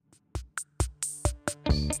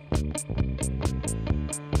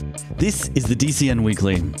This is the DCN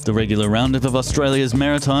Weekly, the regular roundup of Australia's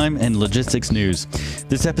maritime and logistics news.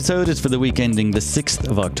 This episode is for the week ending the 6th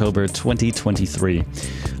of October 2023.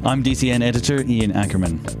 I'm DCN editor Ian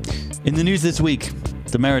Ackerman. In the news this week,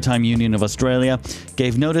 the Maritime Union of Australia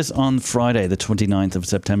gave notice on Friday, the 29th of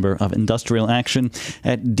September, of industrial action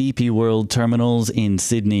at DP World terminals in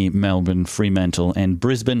Sydney, Melbourne, Fremantle and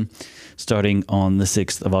Brisbane, starting on the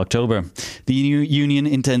 6th of October. The union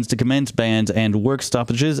intends to commence bans and work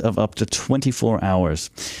stoppages of up to 24 hours.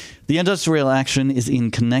 The industrial action is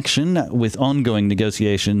in connection with ongoing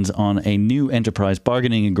negotiations on a new enterprise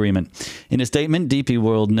bargaining agreement. In a statement, DP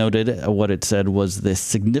World noted what it said was the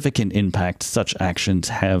significant impact such actions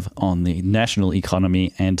have on the national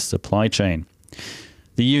economy and supply chain.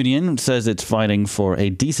 The union says it's fighting for a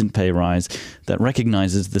decent pay rise that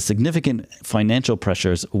recognises the significant financial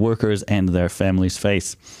pressures workers and their families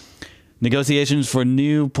face. Negotiations for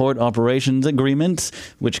new port operations agreements,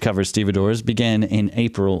 which covers stevedores, began in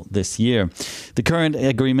April this year. The current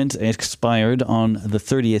agreement expired on the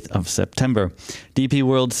 30th of September. DP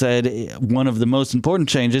World said one of the most important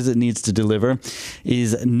changes it needs to deliver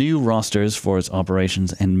is new rosters for its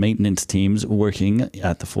operations and maintenance teams working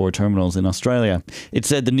at the 4 terminals in Australia. It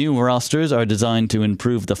said the new rosters are designed to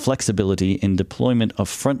improve the flexibility in deployment of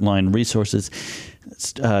frontline resources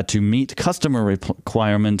to meet customer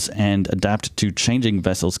requirements and adapt to changing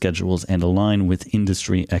vessel schedules and align with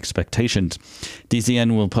industry expectations.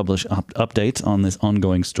 DCN will publish updates on this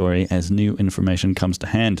ongoing story as new information comes to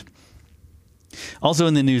hand. Also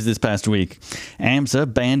in the news this past week,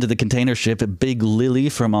 AMSA banned the container ship Big Lily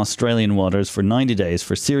from Australian waters for 90 days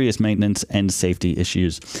for serious maintenance and safety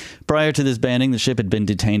issues. Prior to this banning, the ship had been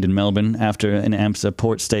detained in Melbourne after an AMSA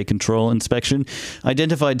port state control inspection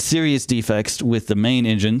identified serious defects with the main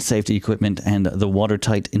engine, safety equipment, and the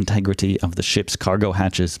watertight integrity of the ship's cargo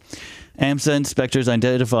hatches. AMSA inspectors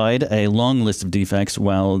identified a long list of defects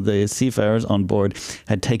while the seafarers on board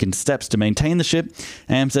had taken steps to maintain the ship.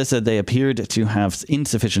 AMSA said they appeared to have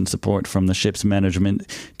insufficient support from the ship's management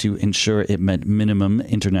to ensure it met minimum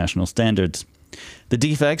international standards. The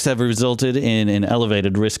defects have resulted in an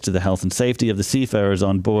elevated risk to the health and safety of the seafarers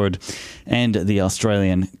on board and the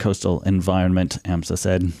Australian coastal environment, AMSA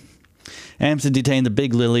said. AMSA detained the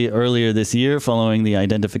Big Lily earlier this year following the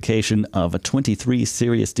identification of 23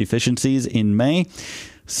 serious deficiencies in May,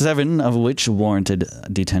 7 of which warranted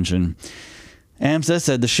detention. AMSA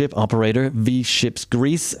said the ship operator, V Ships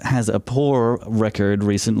Greece, has a poor record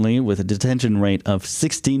recently with a detention rate of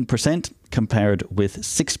 16% compared with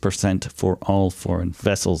 6% for all foreign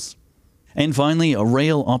vessels. And finally, a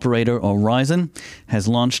rail operator, Aurizon, has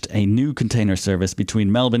launched a new container service between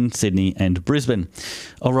Melbourne, Sydney and Brisbane.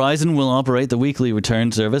 Aurizon will operate the weekly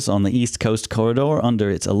return service on the East Coast Corridor under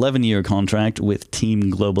its 11-year contract with Team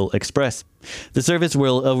Global Express. The service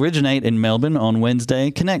will originate in Melbourne on Wednesday,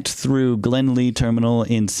 connect through Glenlee Terminal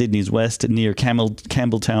in Sydney's west near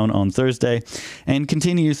Campbelltown on Thursday, and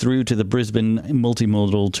continue through to the Brisbane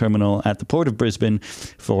Multimodal Terminal at the Port of Brisbane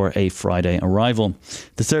for a Friday arrival.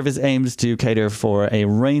 The service aims to cater for a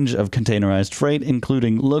range of containerized freight,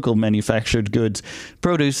 including local manufactured goods,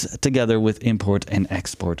 produce, together with import and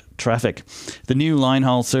export traffic. The new line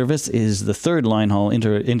haul service is the third line haul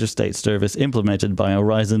interstate service implemented by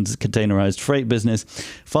Aurizon's containerized freight business,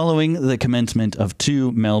 following the commencement of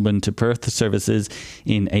 2 Melbourne to Perth services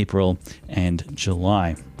in April and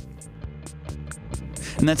July.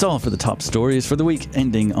 And that's all for the top stories for the week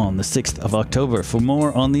ending on the 6th of October. For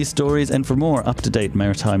more on these stories and for more up-to-date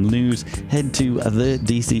maritime news, head to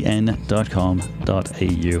thedcn.com.au.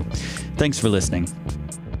 Thanks for listening.